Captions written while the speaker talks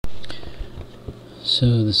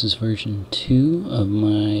So this is version 2 of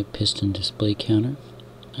my piston display counter.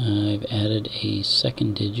 I've added a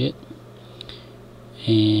second digit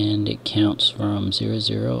and it counts from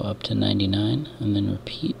 00 up to 99 and then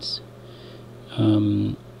repeats.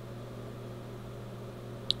 The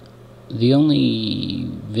only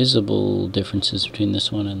visible differences between this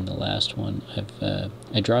one and the last one,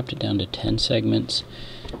 I dropped it down to 10 segments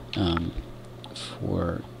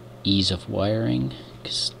for ease of wiring,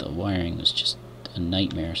 because the wiring was just a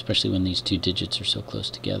nightmare, especially when these two digits are so close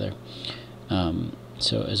together.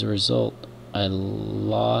 So as a result, I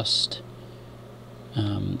lost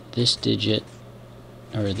this digit,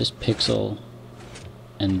 or this pixel,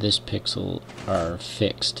 and this pixel are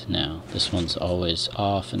fixed now. This one's always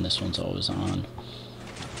off and this one's always on.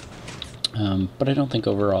 But I don't think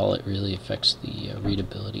overall it really affects the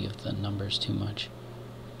readability of the numbers too much.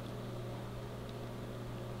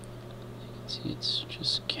 You can see it's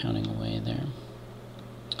just counting away there.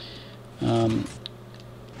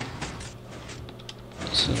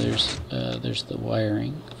 So there's the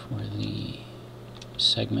wiring for the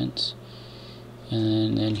segments,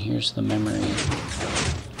 and then here's the memory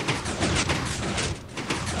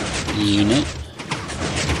unit.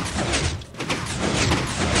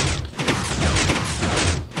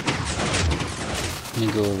 Let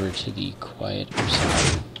me go over to the quieter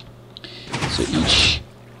side. So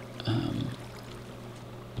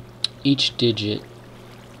each digit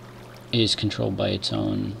is controlled by its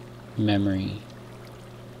own memory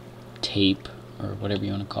tape, or whatever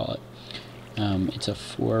you want to call it. It's a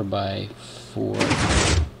 4x4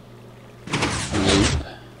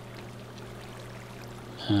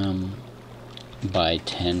 loop by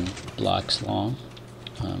 10 blocks long,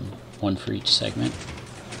 one for each segment.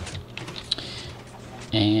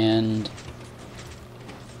 And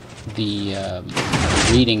the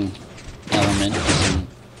reading element is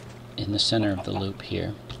in the center of the loop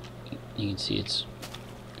here. You can see it's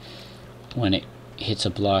when it hits a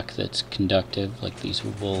block that's conductive, like these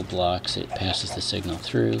wool blocks, it passes the signal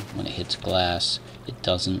through. When it hits glass, it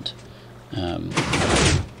doesn't. So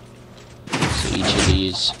each of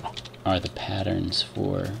these are the patterns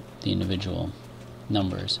for the individual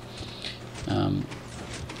numbers. And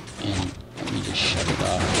let me just shut it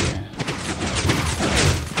off here.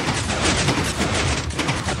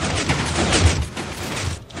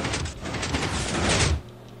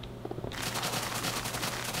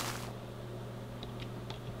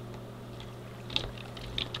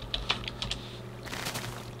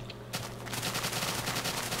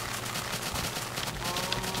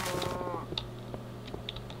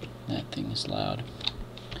 That thing is loud.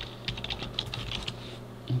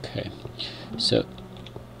 Okay, so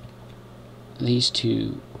these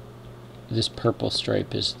two, this purple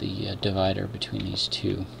stripe is the divider between these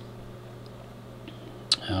two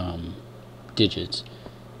digits.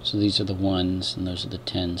 So these are the ones and those are the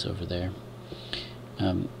tens over there.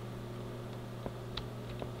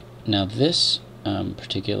 Now this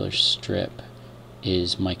particular strip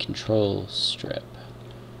is my control strip.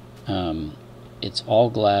 It's all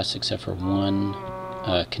glass except for one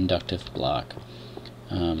conductive block.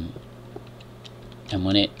 And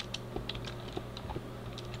when it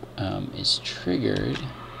is triggered,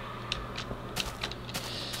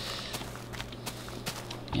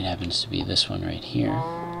 it happens to be this one right here.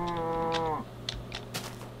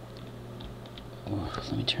 Oh,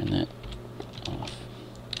 let me turn that off.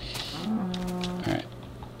 Alright,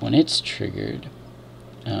 when it's triggered,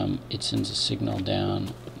 it sends a signal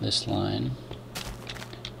down this line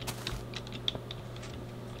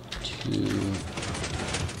to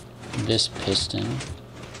this piston.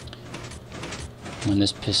 When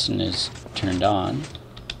this piston is turned on,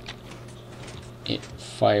 it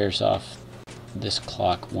fires off this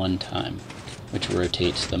clock one time, which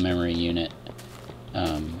rotates the memory unit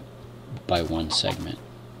by one segment.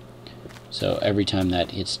 So every time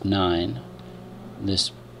that hits 9,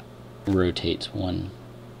 this rotates one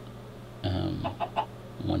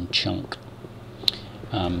chunk.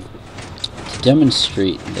 To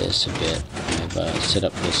demonstrate this a bit, I've set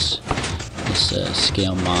up this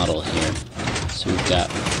scale model here. So we've got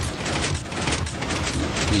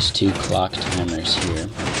these two clock timers here,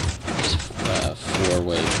 these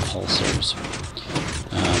 4-wave pulsars,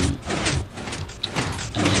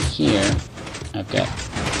 and then here I've got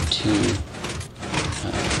two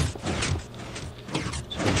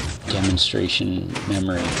sort of demonstration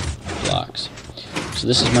memory blocks. So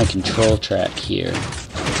this is my control track here.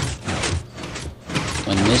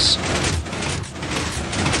 When this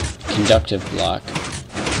conductive block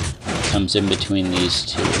comes in between these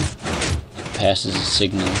two, it passes a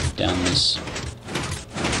signal down this,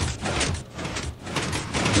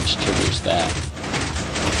 which triggers that.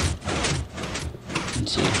 can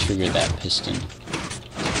see it triggered that piston.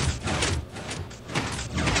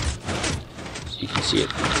 So you can see it,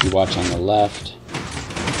 if you watch on the left,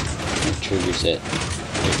 it triggers it.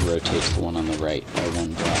 It rotates the one on the right by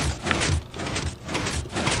one drop.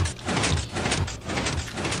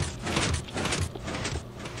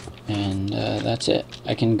 And that's it.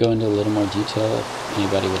 I can go into a little more detail if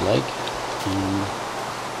anybody would like.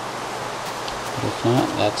 But if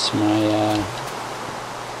not, that's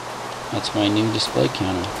my new display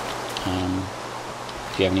counter.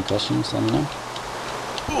 If you have any questions, let me know.